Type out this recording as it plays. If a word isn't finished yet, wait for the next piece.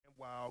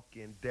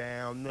walking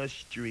down the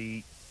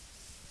street.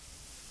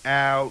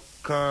 Out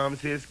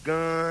comes his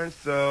gun,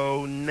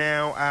 so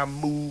now I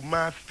move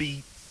my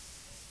feet.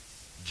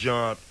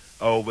 Jumped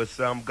over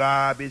some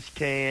garbage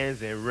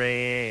cans and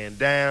ran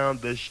down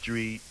the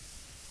street.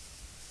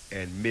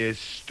 And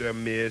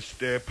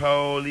Mr.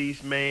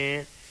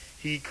 Policeman,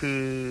 he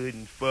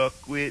couldn't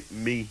fuck with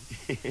me.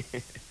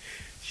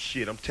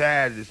 Shit, I'm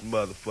tired of this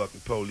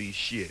motherfucking police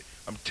shit.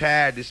 I'm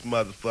tired of this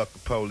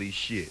motherfucking police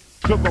shit.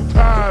 Cause I'm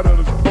tired of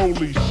this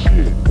police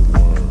shit.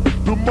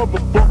 The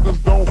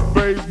motherfuckers don't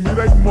faze me,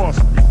 they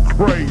must be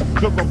crazy.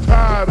 Cause I'm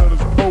tired of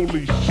this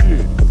police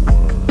shit.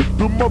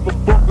 The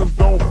motherfuckers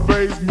don't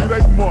faze me,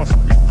 they must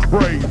be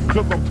crazy.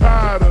 Cause I'm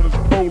tired of this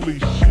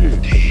police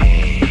shit.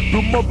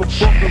 The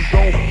motherfuckers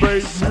don't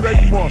faze me, they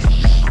must be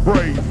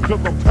crazy.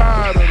 Cause I'm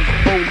tired of this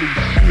police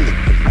shit.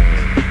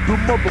 The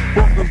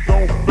motherfuckers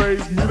don't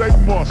faze me, they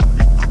must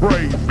be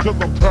crazy. Cause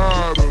I'm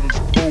tired of this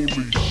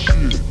police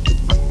shit.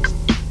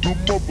 The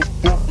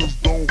motherfuckers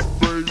don't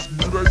faze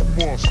me, they must be crazy. Cause I'm tired of this police shit. The motherfuckers don't faze me, they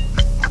must be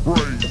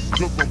crazy.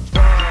 Cause I'm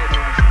tired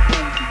of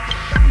this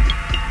police shit.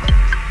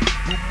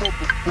 The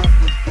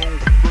motherfuckers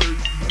don't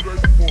faze me, they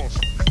must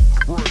be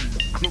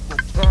crazy. Cause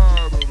I'm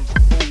tired of this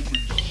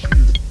police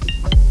shit.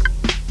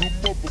 The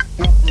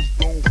motherfuckers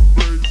don't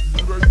faze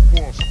me, they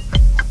must be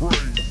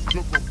crazy.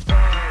 Cause I'm tired of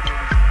this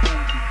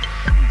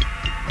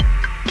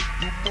police shit.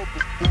 The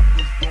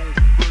motherfuckers don't faze me,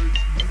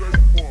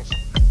 they must be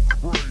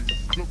crazy.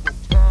 Cause I'm tired of this police shit. Cause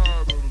I'm tired of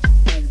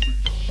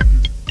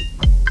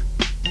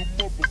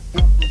this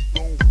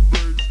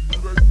police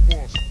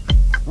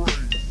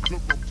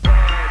shit.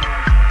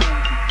 Cause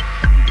I'm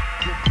tired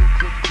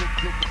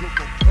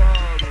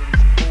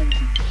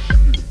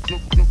of this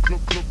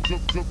police shit. Cause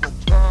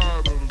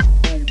I'm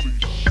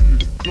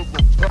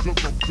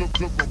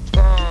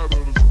tired of this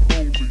police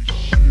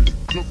shit.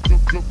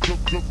 Cause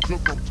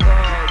I'm tired of this police shit. Cause I'm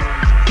tired of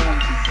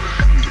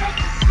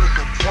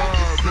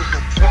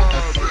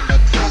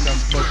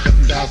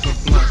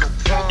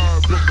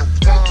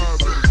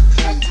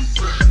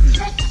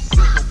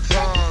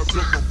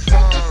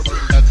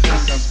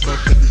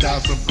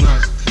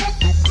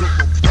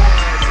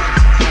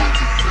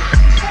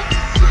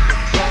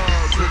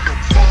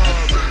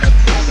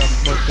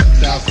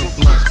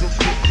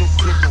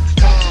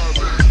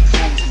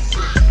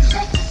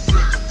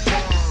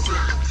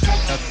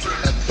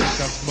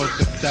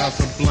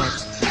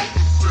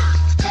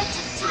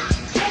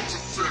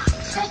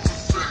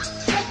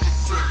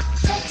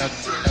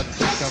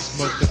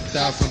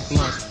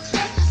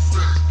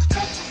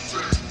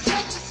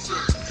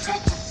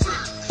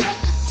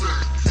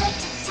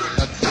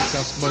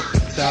I smoked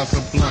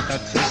 1,000 blunts. I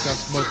think I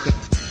smoked 1,000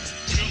 blunts.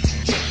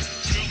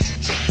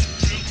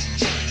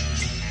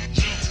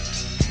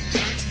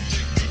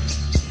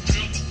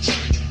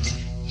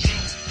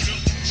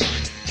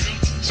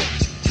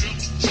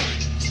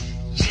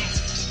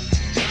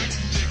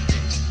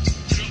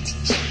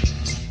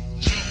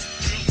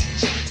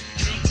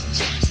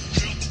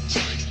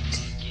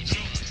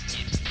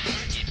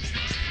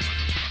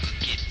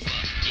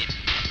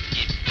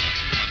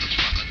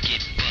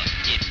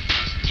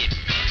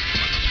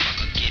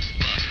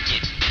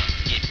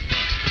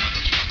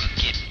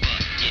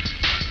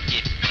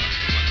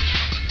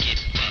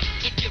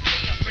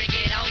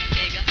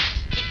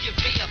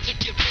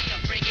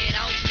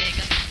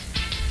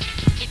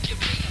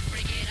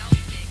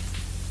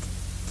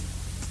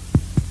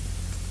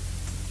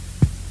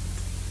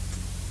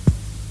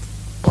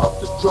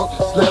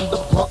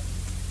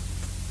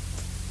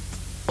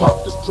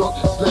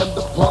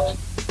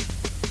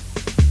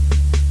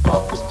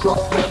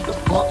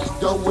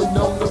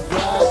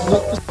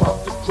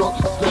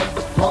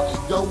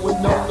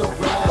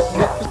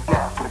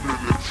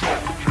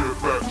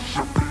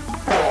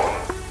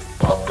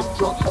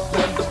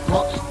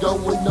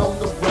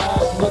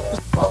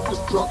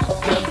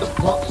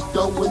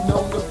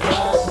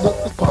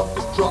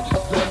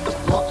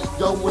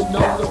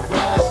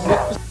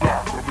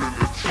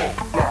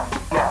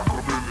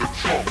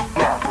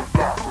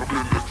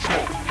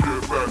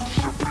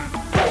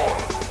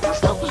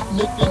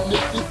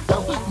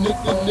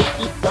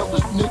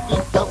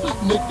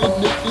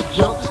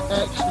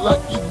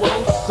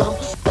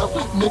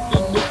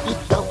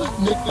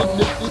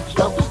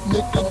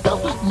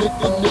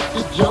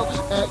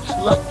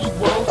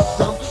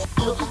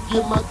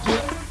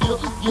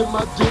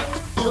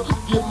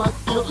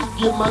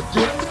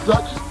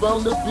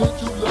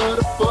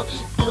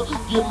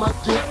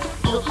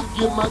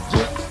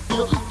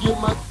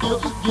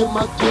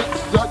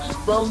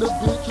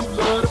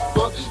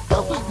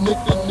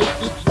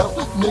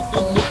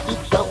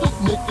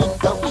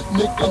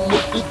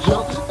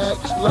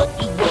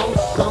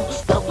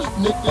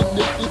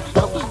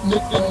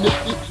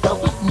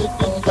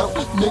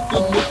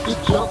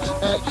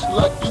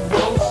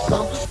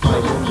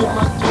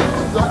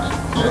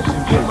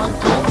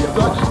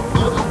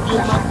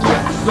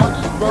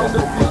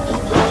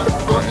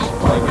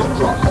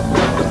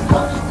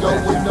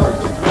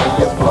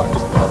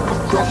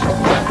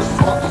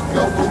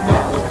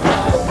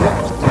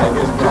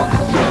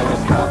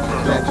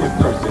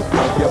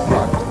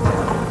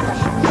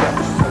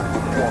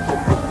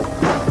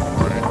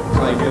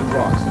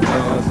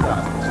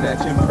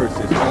 snatching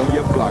purses on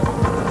your block.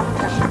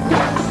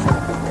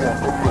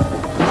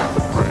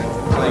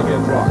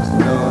 Slanging rocks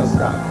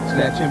non-stop,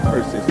 snatching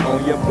purses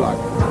on your block.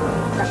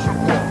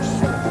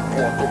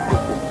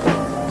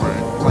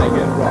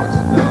 Slanging rocks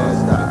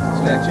non-stop,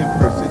 snatching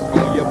purses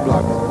on your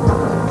block.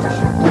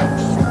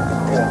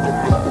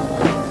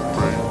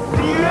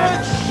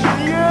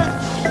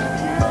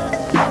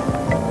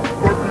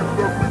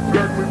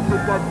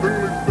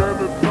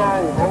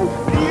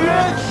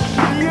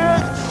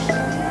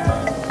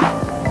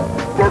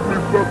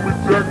 Fuck me,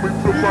 jack me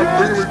till my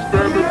feelings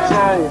standing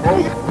tall, ho.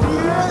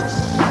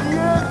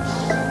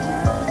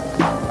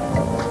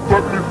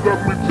 Fuck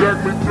me,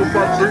 jack me till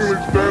my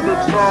feelings standing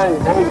tall,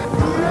 ho.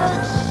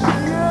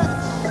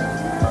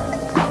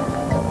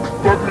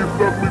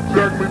 Fuck me,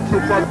 jack me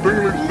till my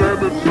feelings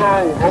standing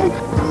tall, ho.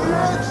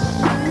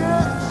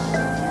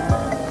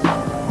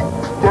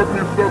 Fuck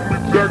me,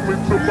 jack me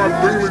till my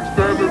feelings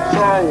standing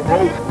tall,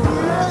 ho.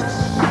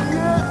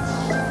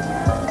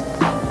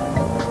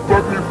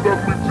 Fuck me,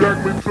 jack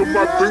me till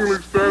my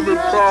feelings standing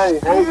tall,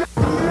 ho.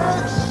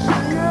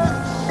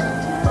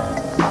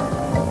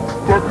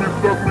 Fuck me,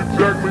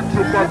 jack me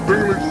till my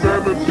feelings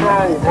standing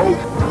tall, ho.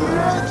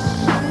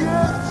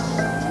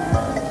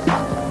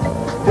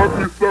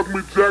 Fuck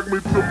me, jack me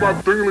till my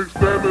feelings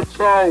standing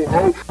tall,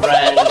 ho.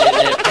 Riding in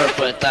that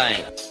purple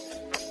thing.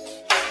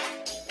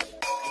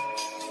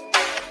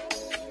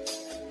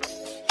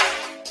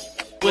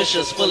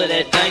 Wishes full of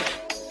that dank.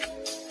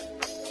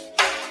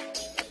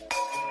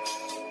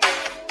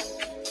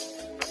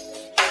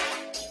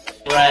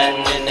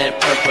 Riding in that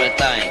purple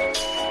thing.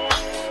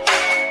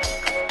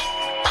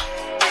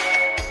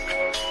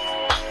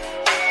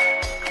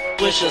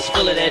 Wishes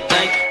full of that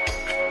dank.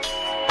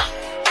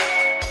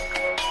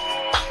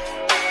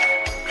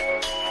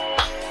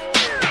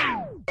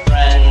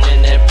 Riding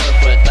in that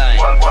purple thing.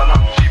 While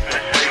I'm cheap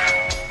and hate,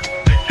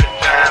 take your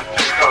time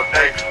to go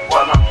date.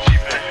 While I'm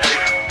cheap and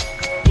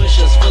hate,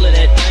 Wishes full of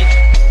that dank.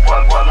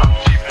 while I'm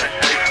cheap and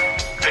hate,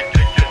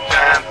 take your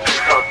time to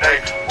go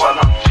date. While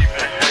I'm cheap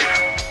and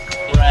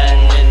hate,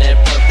 Riding in that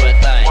purple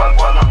thing.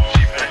 while I'm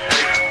cheap and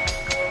hate,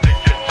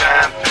 take your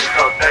time to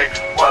go date.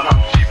 While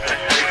I'm cheap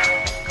and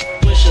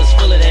hate, Wishes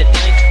full of that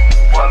dank.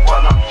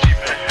 while I'm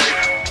cheap and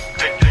hate,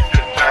 take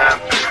your time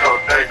to go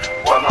date.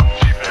 While I'm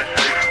cheap and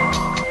hate,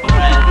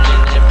 Riding in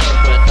that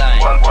purple thing.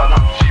 while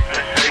I'm cheap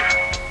and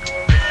hate,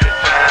 take your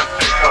time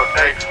to go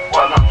date.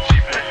 While I'm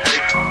cheap and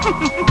hate,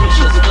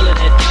 Wishes full of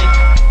that dank.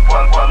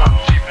 while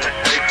I'm cheap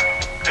and hate,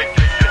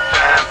 take your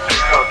time to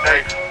go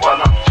date.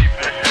 While I'm cheap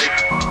and hate,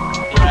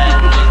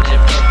 Riding in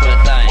that purple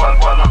thing.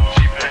 while I'm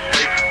cheap and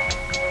hate,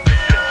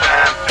 take your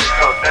time to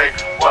go date.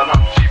 While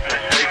I'm cheap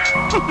and hate,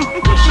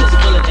 Wishes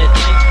full of that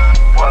dank.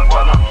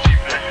 while I'm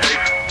cheap and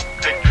hate,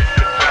 take your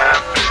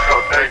time to go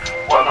date.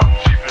 While I'm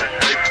cheap and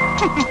hate,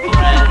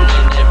 Riding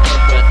in that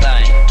purple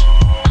thing.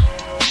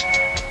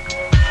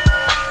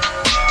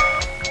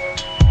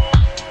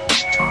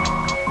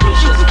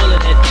 Wishes full of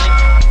that dank.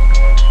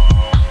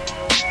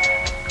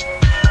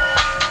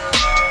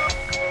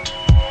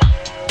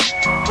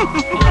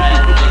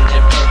 Riding in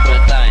that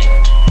purple thing.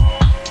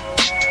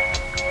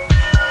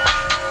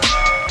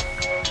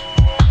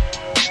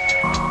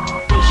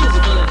 Wishes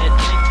full of that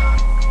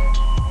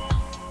dank.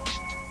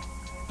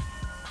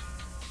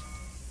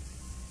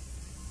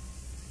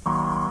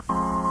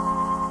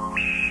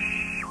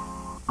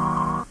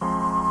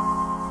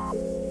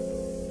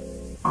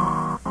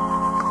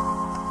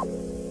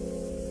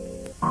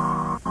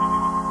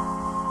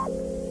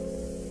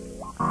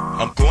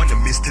 I'm going to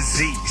Mr.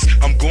 Z's.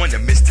 I'm going to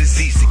Mr.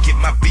 Z's to get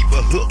my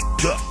people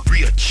hooked up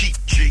real cheap,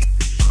 G.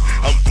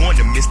 I'm going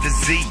to Mr.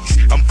 Z's.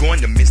 I'm going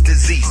to Mr.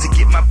 Z's to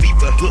get my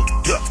people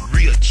hooked up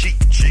real cheap,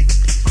 G.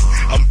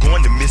 I'm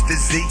going to Mr.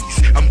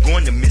 Z's. I'm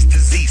going to Mr.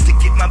 Z's to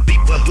get my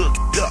people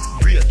hooked up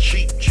real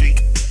cheap, G.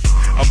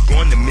 I'm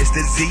going to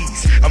Mr.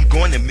 Z's. I'm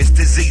going to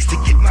Mr. Z's to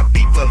get my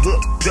people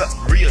hooked up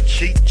real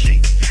cheap,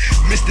 G.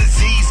 Mr.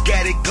 Z's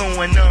got it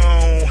going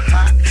on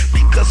hot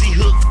because he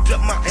hooked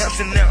up my amps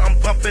and now I'm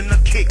bumping a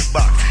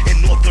kickbox.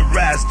 An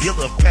authorized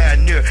dealer,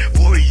 pioneer,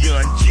 warrior,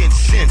 and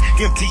Jensen,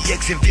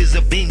 MTX,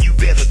 Invisibine, you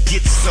better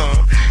get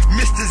some.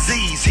 Mr.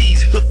 Z's,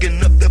 he's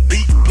hooking up the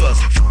beat bus.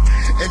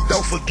 And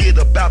don't forget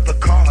about the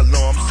car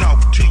alarms.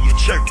 Talk to your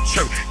church,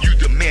 you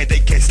the man they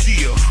can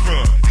steal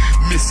from.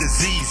 Mr.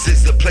 Z's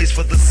is the place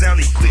for the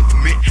sound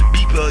equipment,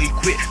 beeper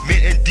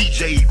equipment, and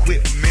DJ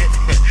equipment.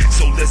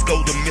 So let's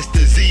go to Mr.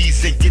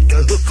 Z's and get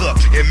the hookup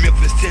in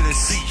Memphis,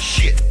 Tennessee.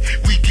 Shit,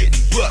 we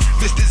getting bucked.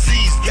 Mr.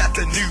 Z's got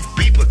the new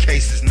beeper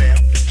cases now.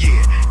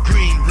 Yeah,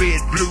 green, red,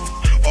 blue,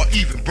 or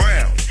even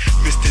brown.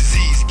 Mr.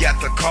 Z's got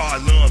the car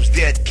alarms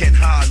that can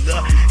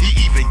holler. He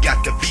even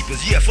got the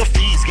beepers. Yeah, for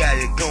fiends got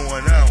it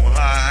going on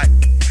hot.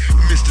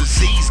 Mr.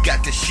 Z's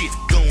got the shit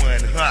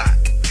going hot.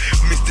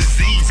 Mr.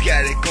 Z's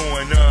got it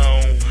going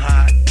on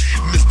hot.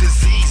 Mr.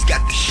 Z's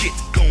got the shit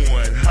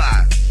going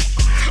hot.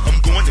 I'm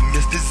going to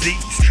Mr.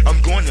 Z's.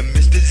 I'm going to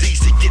Mr. Z's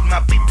to get my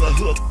people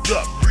hooked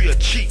up real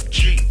cheap,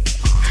 G.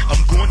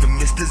 I'm going to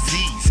Mr.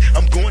 Z's.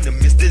 I'm going to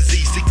Mr.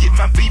 Z's to get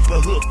my people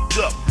hooked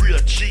up real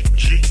cheap,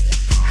 G.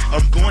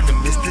 I'm going to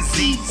Mr.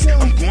 Z's.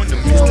 I'm going to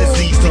Mr.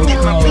 Z's to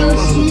get my people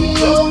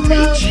hooked up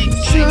real cheap,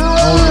 cheap.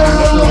 I'm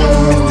going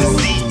to Mr.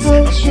 Z's.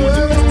 I'm going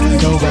to Mr.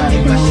 Z's to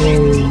get my shit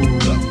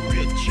hooked up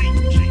real cheap,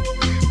 cheap.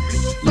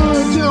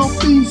 Lord, don't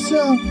be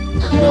so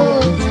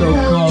cold.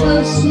 Have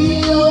mercy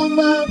on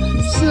my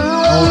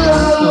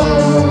soul.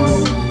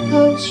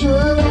 I'm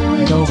trying to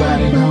make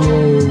nobody know.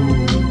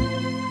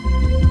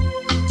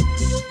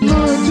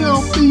 Lord,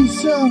 don't be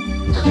so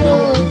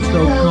cold.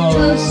 Have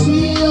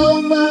mercy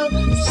on my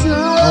soul.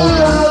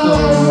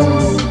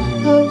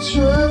 I'm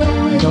trying to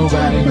make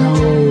nobody know.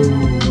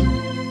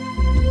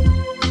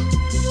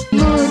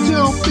 Lord,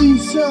 don't be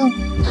so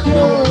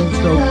cold.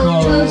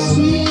 Have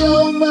mercy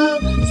on my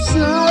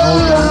soul.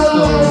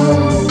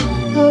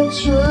 I'm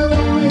trying to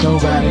make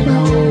nobody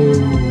know.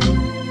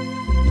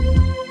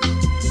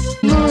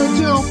 Lord,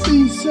 don't be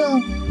so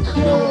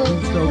cold.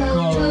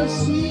 Have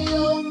mercy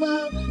on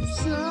my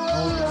soul.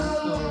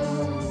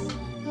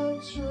 I'm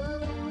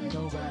trying to make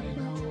nobody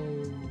know.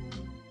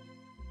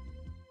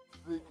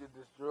 Seek and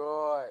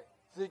destroy.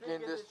 Seek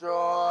and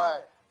destroy.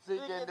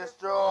 Seek and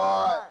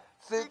destroy.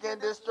 Seek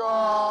and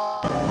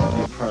destroy.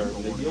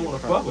 You don't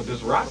want to fuck with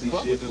this Rossi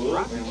shit.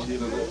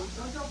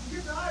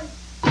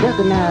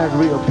 Recognize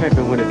real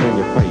pimpin' when it's in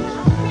your face.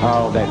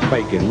 All that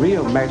faking.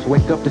 Real Max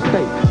wake up the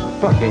state.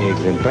 Fuck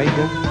eggs and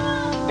bacon.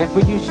 And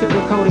for you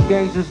sugar-coated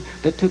gazers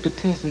that took the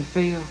test and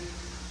failed,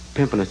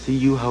 pimpin' to see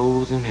you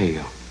hoes in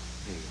hell.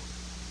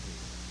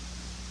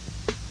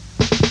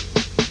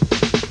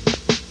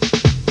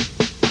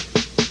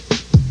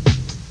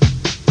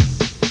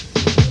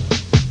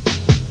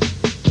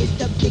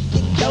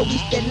 We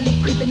steadily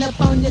creeping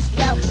up on your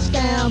scalp,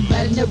 scound,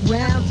 riding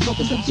around,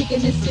 smoking some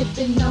chicken and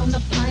sipping on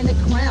a pint of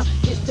Crown.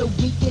 It's the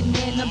weekend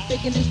and I'm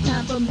thinking it's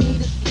time for me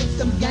to spit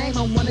some game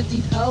on one of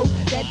these hoes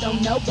that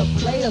don't know but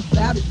play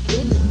about his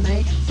business,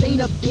 man. Seen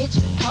a bitch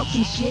talk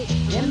some shit,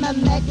 and my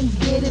Mackin's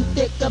getting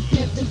thicker,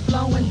 pimpin'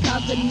 flowing,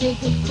 cause a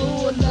nigga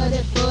full of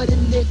that butty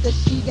liquor.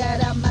 She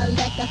got out my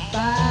lack, I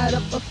fired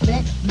up a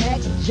fat Mac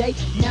J.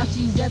 Now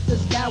she's at the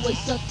skyway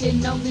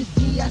sucking on this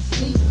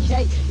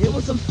D-I-C-K. It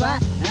was some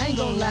fight, I ain't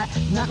gon' lie.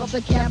 Knock off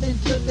the cap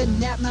and took a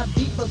nap. My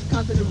beat was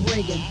constantly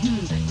ringing.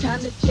 Time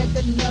to check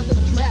another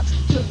trap.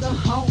 Took her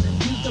home,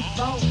 used the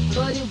phone,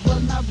 but it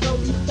was my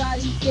rollie. Thought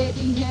he said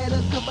he had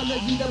a couple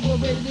of G's that were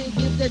ready to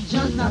get their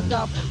junk knocked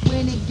off.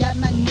 When it got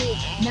my neck,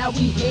 now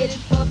we headed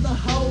for the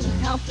whole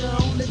house. The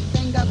only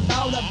thing I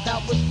thought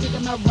about was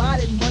sticking my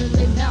rod in one of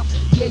their mouth.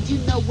 Yeah, you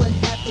know what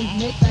happens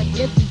next. I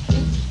guess these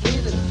bitches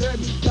in the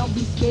service. Don't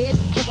be scared.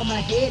 Look on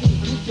my head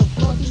and get your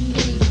fucking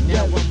knees.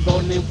 Now I'm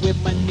rolling with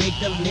my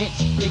nigga Lynch,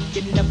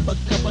 picking up a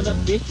couple of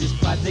bitches.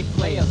 Project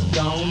players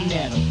gone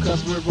at 'em,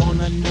 cause we're on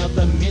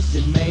another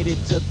mission. Made it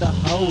to the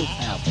hoes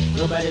house,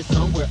 nobody's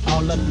somewhere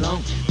all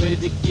alone, ready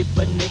to get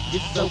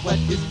naked, so I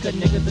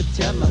disconnected the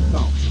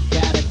telephone.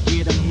 Gotta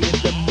get 'em in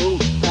the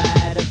mood,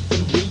 fired up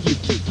some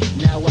BUT.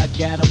 Now I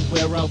got 'em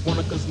where I want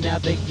 'em, cause now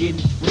they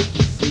getting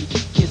freaky. See,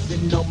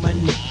 kissing on my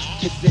neck,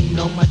 kissing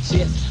on my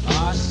chest.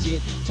 Aw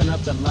shit, turn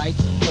up the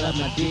lights, put up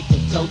my dick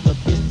and told the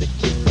bitch to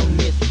kiss on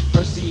this.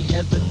 First she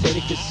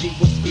hesitated cause she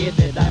was scared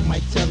that I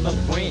might tell a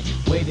friend.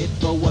 Waited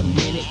for a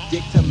minute,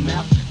 dick to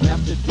mouth,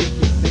 mouth to dick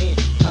is in.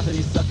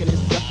 Constantly sucking and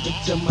sucking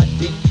to my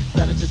dick.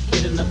 Started to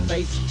spit in the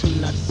face, 2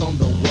 knocks on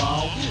the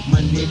wall.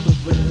 My nigga was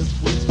ready to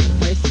switch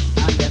places.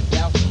 I left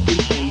out, he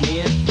came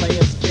in.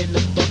 Players spin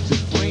the fuck to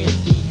friends.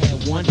 He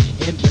had one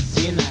in the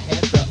den, I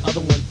had the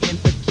other one in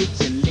the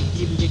kitchen.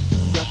 Licky, licky,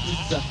 sucky,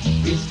 sucky,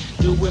 bitch,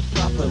 do it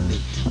properly.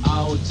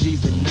 All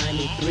G's in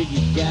 93,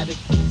 you gotta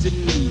get your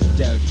knees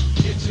dirty.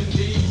 Get your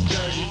knees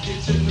dirty,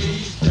 get your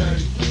knees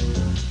dirty.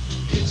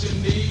 Get your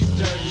knees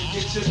dirty,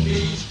 get your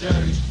knees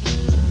dirty.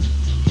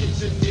 Get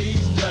your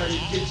knees dirty,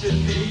 get your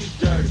knees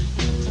dirty.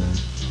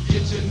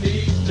 Get your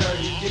knees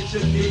dirty, get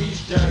your knees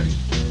dirty.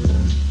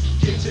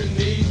 Get your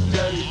knees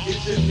dirty,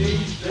 get your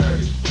knees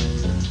dirty.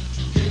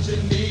 Get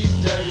your knees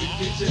dirty,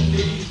 get your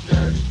knees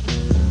dirty.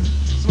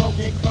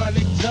 Smoking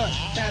chronic junk,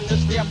 time to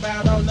step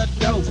out on the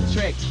dope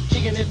track.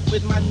 Kicking it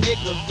with my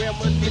niggas,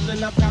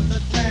 reminiscing about the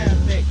time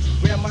back.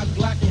 Grab my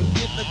Glock and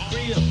hit the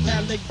crib,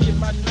 time to get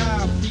my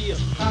knob feel.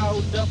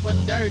 Hold up a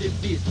dirty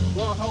bitch,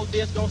 one hoe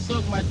that's gon'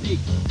 suck my dick.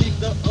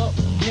 Picked her up,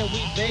 then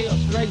we bail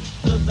straight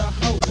to the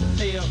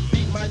hotel.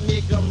 Beat my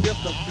nigga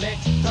Mr. Black,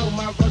 told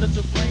my brother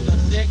to bring a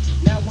sec.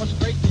 Now I'm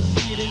straight, this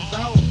shit is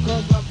on,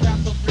 cause I'm about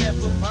to flip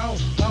a bone.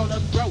 On the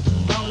throat,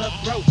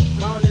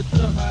 bone it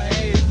to her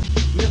ass.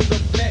 Mr.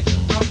 Black,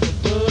 off the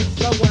bud,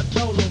 so I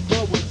told him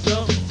what was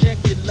up. Check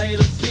it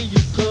later, see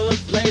you cuz,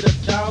 later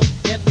dog.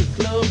 At the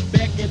club,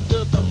 back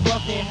into the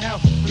fucking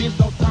house. Bitch,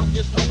 don't talk,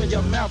 just open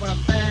your mouth. I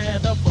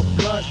fired up a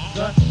blunt,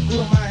 son.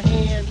 Put my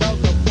hand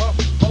on the bump,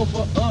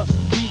 over us.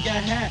 We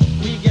got high,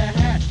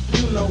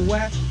 you know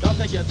why. Don't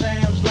take your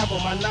time, slap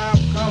on my knob.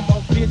 Come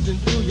on, bitch, and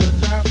do your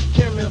job.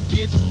 Carry a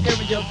bitch,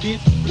 carry your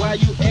bitch. While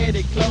you at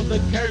it, close the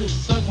curtain,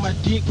 suck my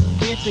dick,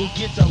 bitch, and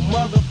get your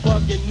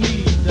motherfucking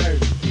knees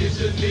dirty. Get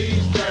your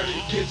knees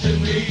dirty, get your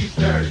knees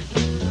dirty.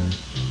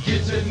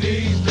 Get your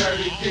knees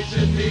dirty, get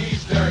your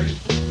knees dirty.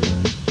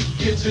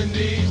 Get your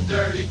knees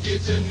dirty,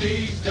 get your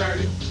knees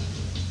dirty.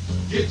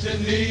 Get your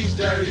knees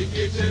dirty,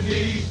 get your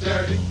knees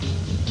dirty.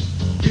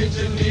 Get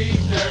your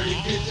knees dirty,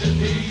 get your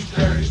knees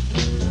dirty.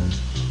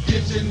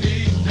 Get your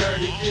knees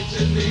dirty, get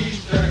your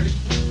knees dirty.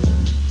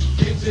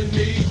 Get your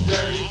knees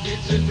dirty,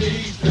 get your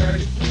knees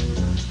dirty.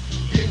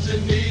 Get your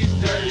knees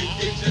dirty,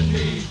 get your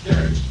knees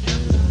dirty.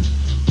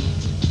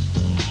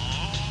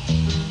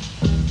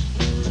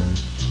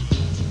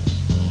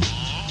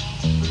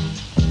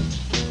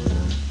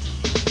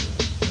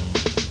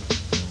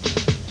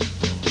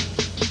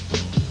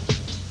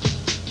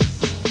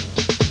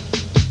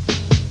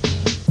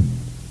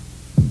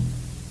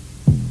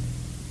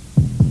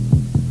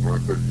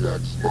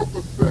 Yak, smoke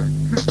a sack,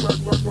 kick back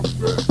like a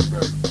fat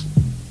snack.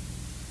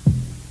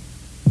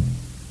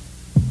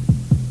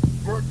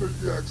 Burn the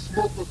yak,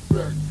 smoke a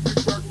sack, kick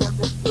back like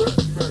a fat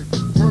snack.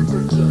 Burn the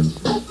yak,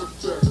 smoke a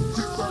sack,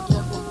 kick back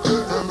like a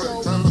fat snack.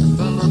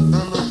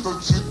 And let the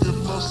chicken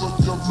mess up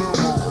your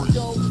memory.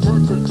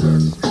 Burn the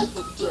yak, smoke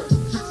a sack,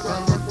 kick back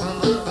like a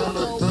fat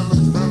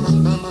snack.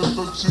 And let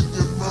the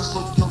chicken mess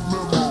up your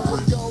memory.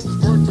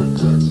 Burn the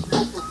yak,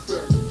 smoke a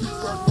sack, kick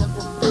back like a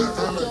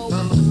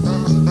fat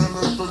snack. And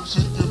let the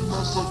chicken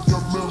mess up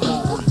your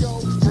memory.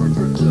 Burn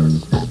the yak,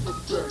 smoke a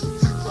sack,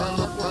 kick back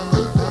like a fat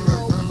snack.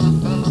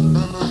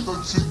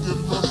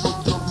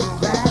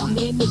 Riding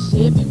in the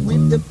Chevy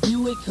with the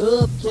Buick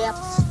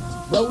hubcaps,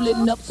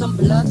 rolling up some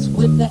blunts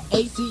with the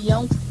AC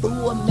on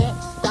full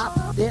max.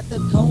 Stopped at the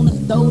corner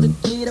store to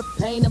get a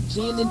pint of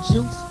gin and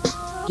juice.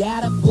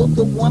 Got a book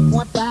of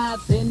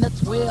 1.5s and a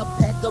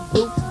 12-pack of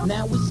boot.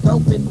 Now we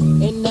scoping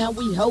and now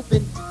we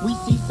hoping we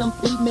see some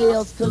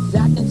females, cause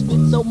I can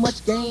spit so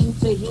much game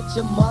to hit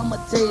your mama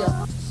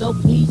tail. So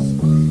peace,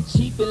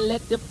 cheap and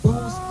let the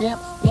food stamp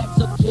stack.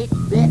 So kick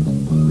back,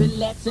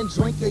 relax and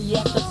drink a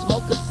yak or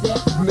smoke a sack.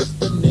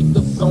 Mr.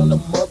 Niggas on the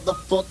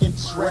motherfucking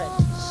track.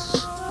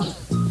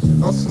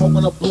 I'm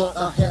smoking a blunt,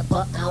 a half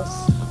an ounce,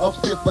 a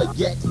fifth of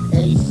yak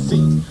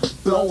AC.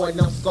 Blowing,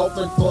 I'm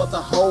scoping for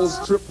the hoes.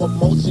 Triple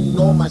motion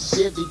on my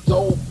Chevy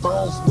gold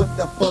bones with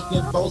the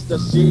fucking bones. The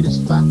shit is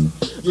fire.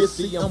 You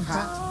see, I'm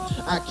hot.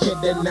 I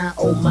can't deny.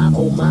 Oh my,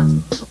 oh my,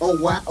 oh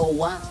why, oh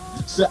why.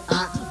 Should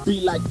I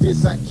be like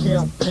this? I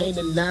campaign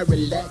and I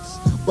relax,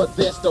 but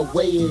that's the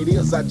way it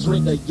is. I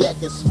drink a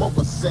yak and smoke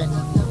a sack.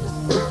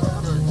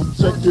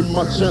 Taking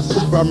my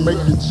chances by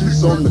making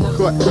cheese on the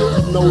cut.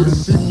 You know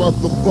this, he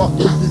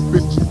motherfucking you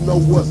bitch, you know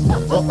what's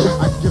up.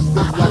 I guess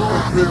that's like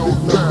a really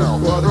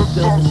nothing but a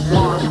candy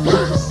song.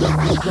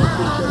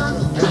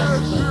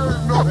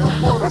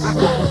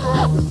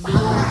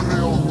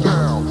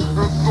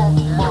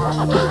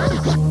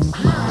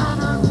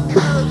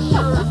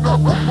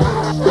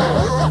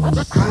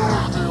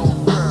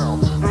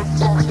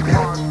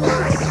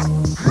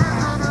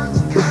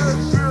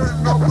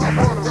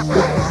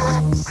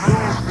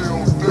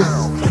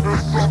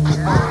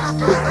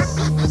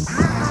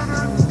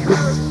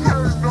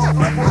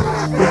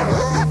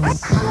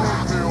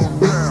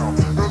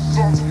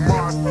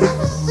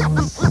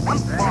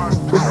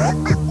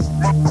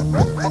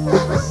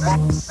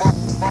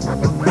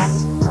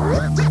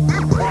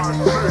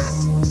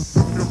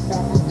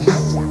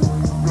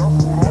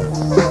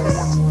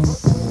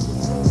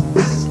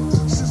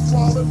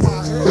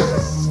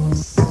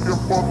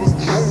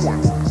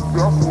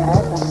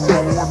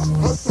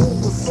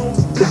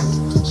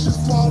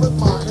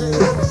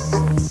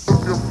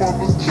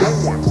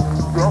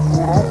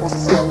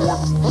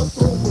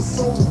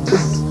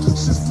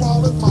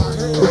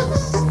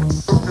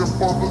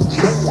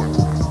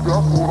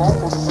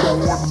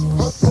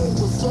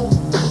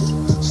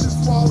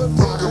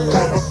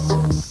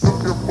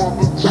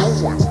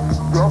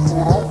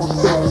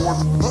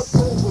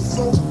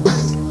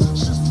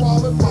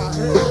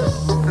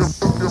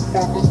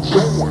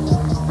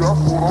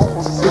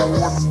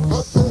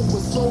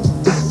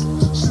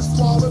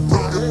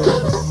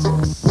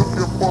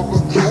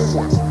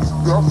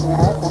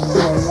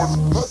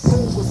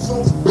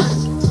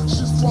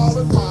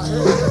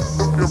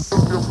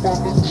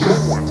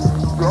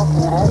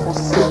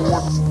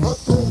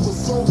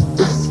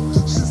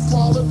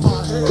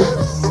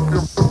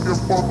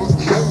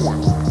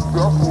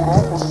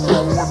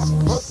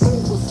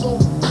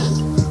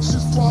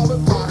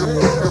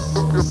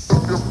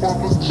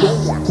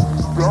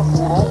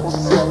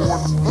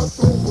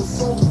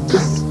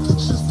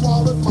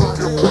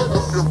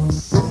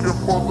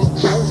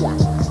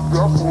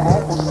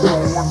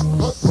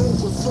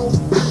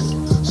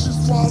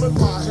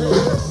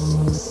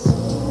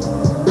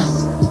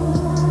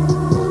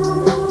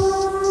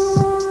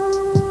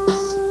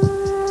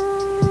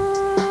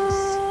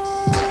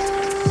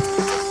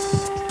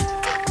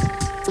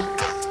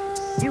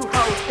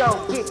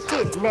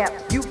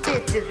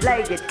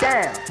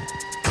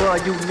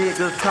 You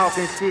niggas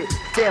talking shit,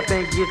 step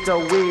and get your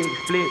wig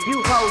split.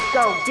 You hoes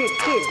gon' get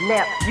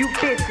kidnapped, you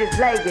bitches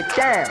lay it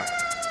down.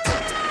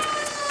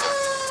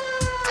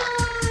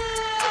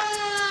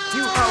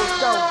 You hoes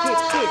gon' get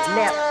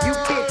kidnapped, you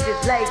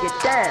bitches lay it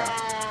down.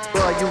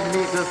 For you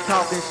niggas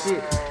talking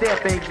shit,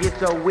 step and get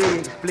your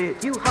wig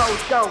split. You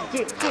hoes gon'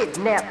 get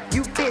kidnapped,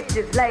 you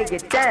bitches lay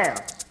it down.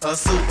 A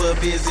super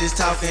business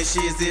talking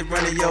shit, it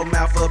running your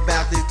mouth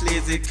about this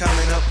glizzy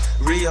coming up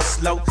real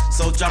slow.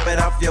 So drop it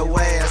off your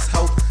ass,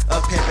 hope.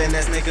 A pimpin'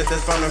 ass niggas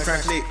that's from the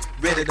Tracklist,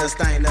 ready to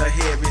stain a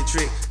heavy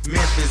trick.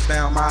 Memphis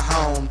bound my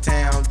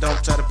hometown,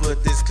 don't try to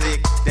put this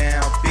click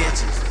down,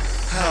 bitches,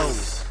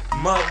 hoes,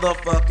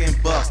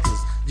 motherfucking busters.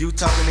 You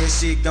talking this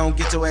shit, gon'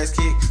 get your ass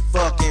kicked.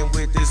 Fucking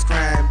with this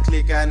crime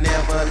click, I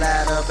never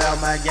lied about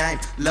my game.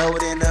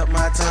 Loading up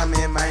my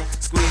tummy, man.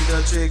 Squeeze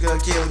the trigger,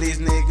 kill these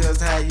niggas.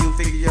 How you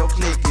figure your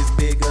click is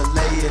bigger?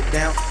 Lay it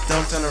down,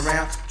 don't turn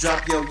around.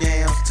 Drop your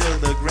yams to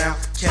the ground.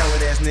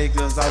 Coward ass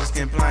niggas always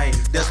complain.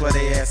 That's why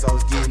they ass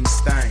always getting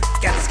stained.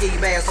 Got the ski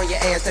mask on your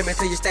ass, tell me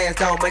to your stance.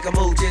 Don't make a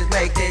move, just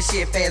make that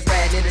shit fast.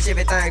 Riding in the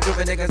Chevy thing,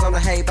 grouping niggas on the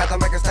hay. Bout to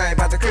make a stain,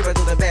 bout to creep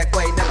through the back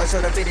way. Never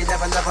show the bitty,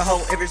 never love a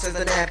hoe. Ever since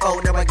the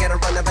 9-4, never get a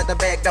run up at the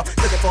back door.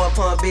 Looking for a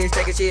pump, bitch,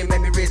 taking shit,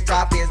 make me wrist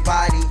drop his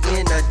body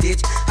in the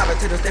ditch. Hop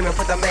into the stem and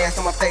put the mask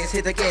on my face,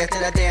 hit the gas,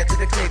 then I dance to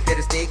the click that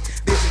it stick.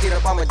 Bitches get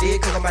up on my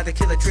dick, cause I'm about to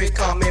kill a trick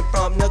coming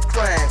from the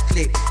crime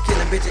click.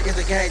 Killing bitches is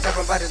a game,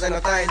 dropping bodies ain't no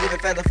thing. Leaving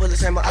family full of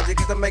shame, my object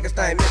is to make a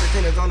stain.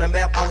 Misdemeanors on the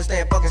map, always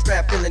staying fucking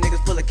strapped. Feeling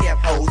niggas full of cap,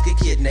 hoes get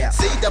kidnapped.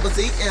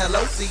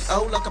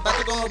 C-double-C-L-O-C-O, like about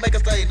to go and make a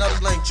stain, no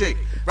this lame trick.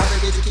 Robbing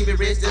bitches, keep it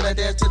rich, then I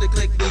dance to the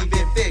click, leave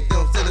infect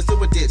them to the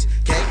super ditch.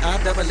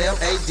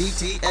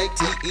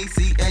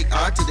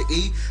 K-I-double-L-A-D-T-A-T-E-C-A-R to the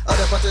E.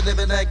 Other bunch of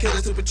living like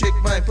killer super trick,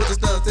 mind put the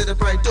stuff to the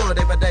front door,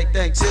 they my dang.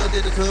 Chill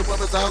in the club,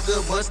 was all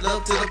good, much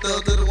love to them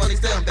thugs, to the one he's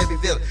down, baby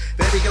villain.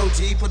 Baby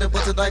OG, put a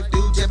bunch of life,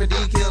 dude,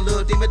 Jeopardy, kill a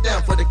little demon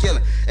down for the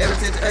killing. Ever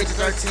since the age of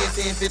 13,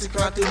 seeing bitches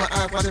cry through my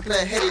eyes, watching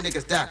play, heady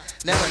niggas die.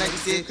 Now when I can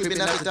see it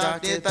creeping out the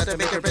dark, then about to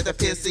make a rest of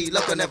PSC,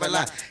 local never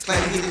lie.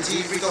 Claiming he the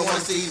G, Rico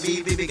wanna see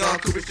V, BB gone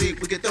Cooper Street,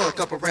 we can throw a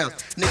couple rounds.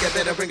 Nigga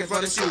better bring it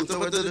from the shoes,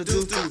 over to the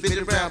dudes, fit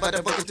it around, by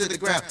the bucket to the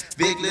ground.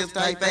 Big lips,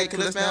 tight fake,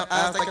 killer smile,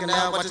 eyes like an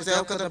owl, watch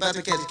yourself, cause I'm about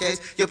to catch a case.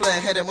 You're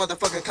playing headed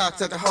motherfucking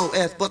cocksucker, whole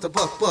ass, bust a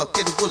buck,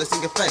 getting bullets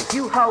in your face.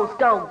 You hoes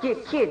gon'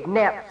 get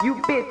kidnapped, you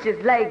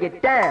bitches lay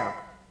it down.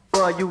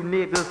 For you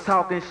niggas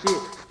talking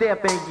shit,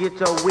 step and get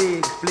your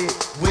wig split.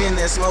 When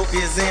that smoke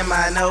is in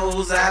my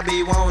nose, I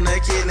be wanna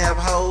kidnap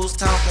hoes.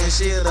 Talking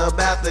shit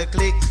about the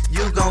click,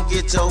 you gon'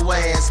 get your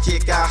ass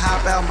kicked. I'll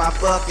hop out my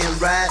fucking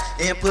ride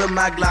and put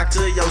my Glock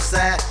to your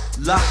side.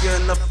 Lock you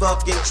in the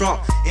fucking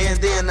trunk, and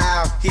then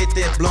I'll hit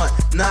that blunt.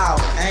 No,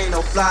 ain't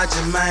no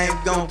flogging, man,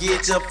 gon'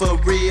 get you for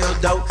real,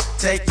 dope.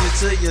 Take you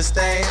to your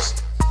stash,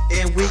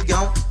 and we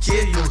gon'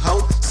 kill you,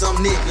 ho. Some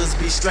niggas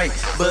be straight,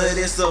 but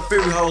it's a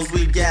few hoes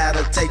we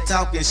gotta take.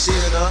 Talking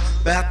shit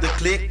about the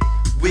click,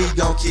 we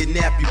gon'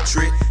 kidnap you,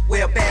 trick.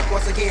 Well, back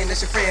once again,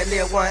 it's your friend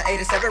Lil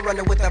 187,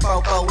 running with a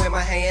fofo in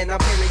my hand. I'm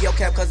peeling your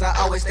cap, cause I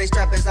always stay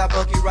strapped as I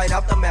buck you right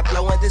off the map.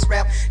 Blowing this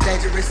rap,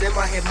 dangerous in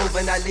my head,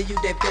 moving. I leave you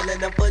there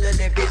feeling up full of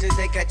that visions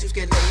that got you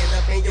scared, laying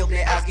up in your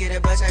glare eyes,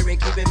 getting bloodshot,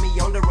 keeping me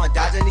on the run,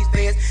 dodging these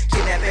feds,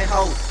 kidnapping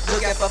hoes,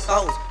 look out for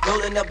foes,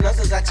 rolling up blunts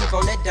as I cheap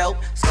on that dope,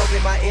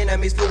 scoping my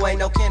enemies, fool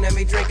ain't no kin of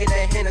me, drinking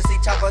that Hennessy,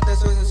 chop up the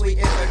sweet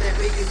insert that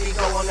BUD,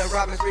 go on the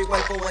Robin Street,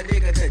 wait for a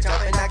nigga to chop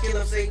and I kill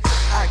him, see,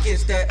 I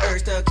get that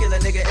urge to kill a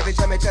nigga every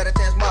time I try to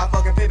test my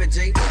fucking pivot,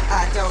 G.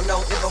 I don't know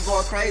if I'm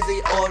going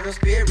crazy or the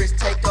spirits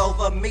take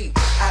over me.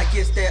 I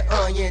get that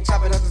onion,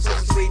 chopping up the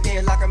sweet,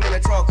 then lock 'em in the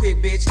trunk quick,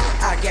 bitch.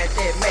 I got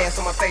that mask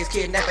on my face,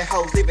 kidnapping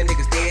hoes, leaving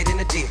niggas dead in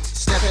the ditch.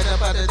 Snap it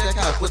up out of the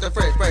house with a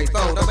fresh braid,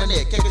 fold on my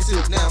neck, kicking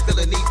soup. Now I'm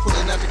feeling neat,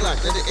 pulling out the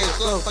Glock, let it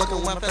explode.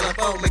 Fucking one fella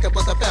phone, make a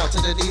bust a bow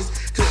to the knees.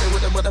 Cooking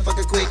with a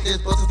motherfucking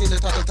quickness, busters need to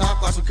talk to talk,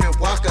 watch we can't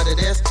walk out of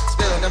this.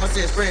 Spell now my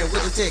sense, spraying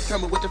with the tick,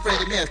 coming with the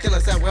Freddy mask,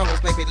 killing sound, we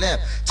almost make me laugh.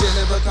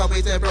 Chillin' but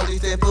coffees and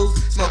brodies and fools,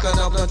 smoking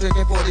on blunt,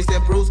 drinking 40s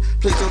and brews.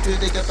 Please don't you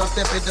niggas stop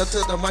stepping up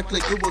to the mic,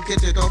 click, you will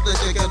get it, don't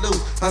let it get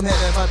loose. I'm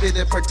heading my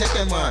business,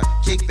 protecting mine.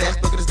 Kick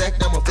fast, look at the stack,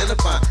 now I'm feeling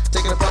fine.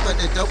 Taking a puff of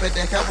the dope and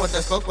then count what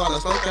the smoke while I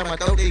smoke down my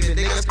dope, even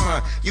niggas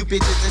crying. You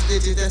bitches and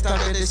stitches that's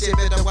talking this shit,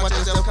 better watch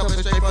yourself coming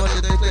straight from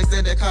the clicks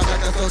in the car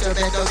like a soldier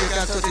back over.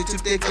 Got told you too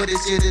thick for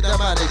this shit and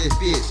I'm out of this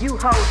bitch. You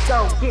hoes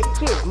gon' get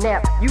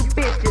kidnapped, you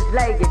bitches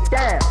lay it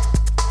down.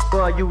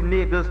 For you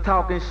niggas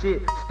talking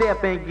shit,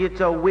 step and get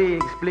your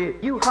wig split.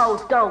 You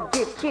hoes gon'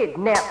 get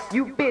kidnapped,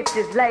 you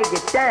bitches lay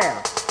it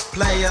down.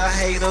 Player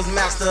haters,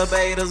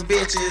 masturbators,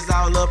 bitches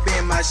all up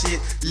in my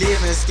shit.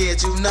 Living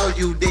sketch, you know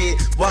you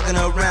did. Walking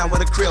around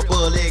with a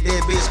cripple leg.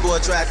 That bitch boy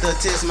tried to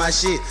test my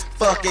shit.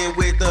 Fucking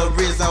with the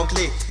Riz on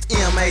click.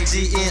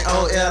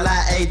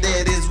 MAGNOLIA,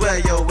 that is where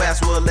your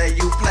ass will lay.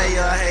 You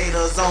player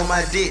haters on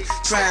my dick,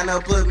 trying to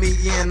put me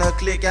in a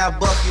click. I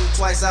buck you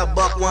twice, I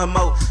buck one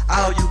more.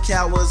 All you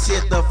cowards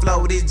hit the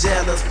floor. These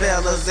jealous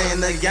fellas in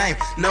the game,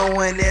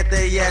 knowing that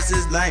they ass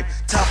is lame.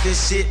 Talking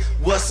shit,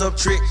 what's up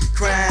trick?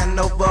 Crying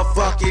over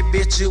funky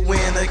bitch, you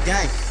win the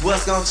game.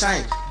 What's gonna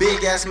change?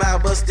 Big ass smile,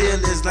 but still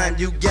is lame.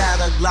 You got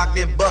a Glock,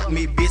 then buck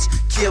me, bitch.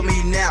 Kill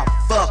me now,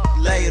 fuck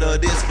later.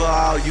 This for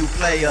all you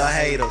player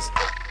haters.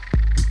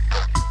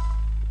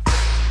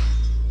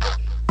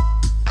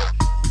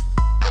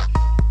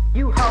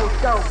 You hoes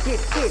hoes gon' get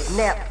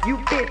kidnapped. You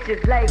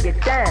bitches lay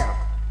it down.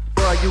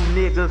 Boy, you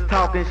niggas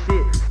talking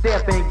shit,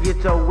 step and get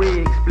your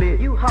wig split.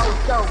 You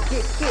hoes gon'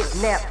 get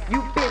kidnapped.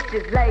 You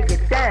bitches lay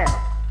it down.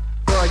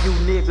 Boy, you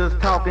niggas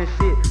talking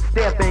shit,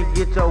 step and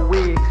get your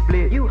wig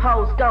split. You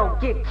hoes gon'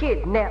 get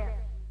kidnapped.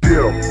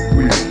 Deal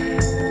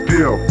with,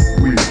 deal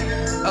with,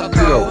 a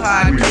cold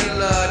hot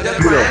killer, the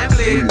crime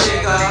flick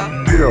nigga.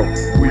 Deal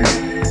with,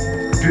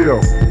 deal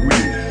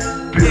with,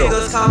 deal.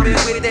 Niggas coming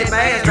with that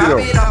mask, drop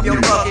it off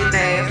your fucking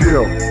ass.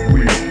 Deal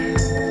with,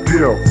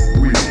 deal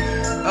with,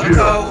 a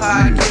cold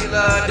hot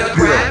killer, the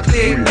crime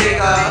flick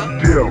nigga.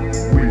 Deal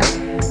with,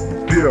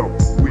 deal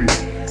with,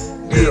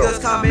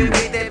 niggas coming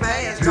with that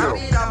mask, drop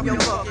it off your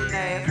fucking ass.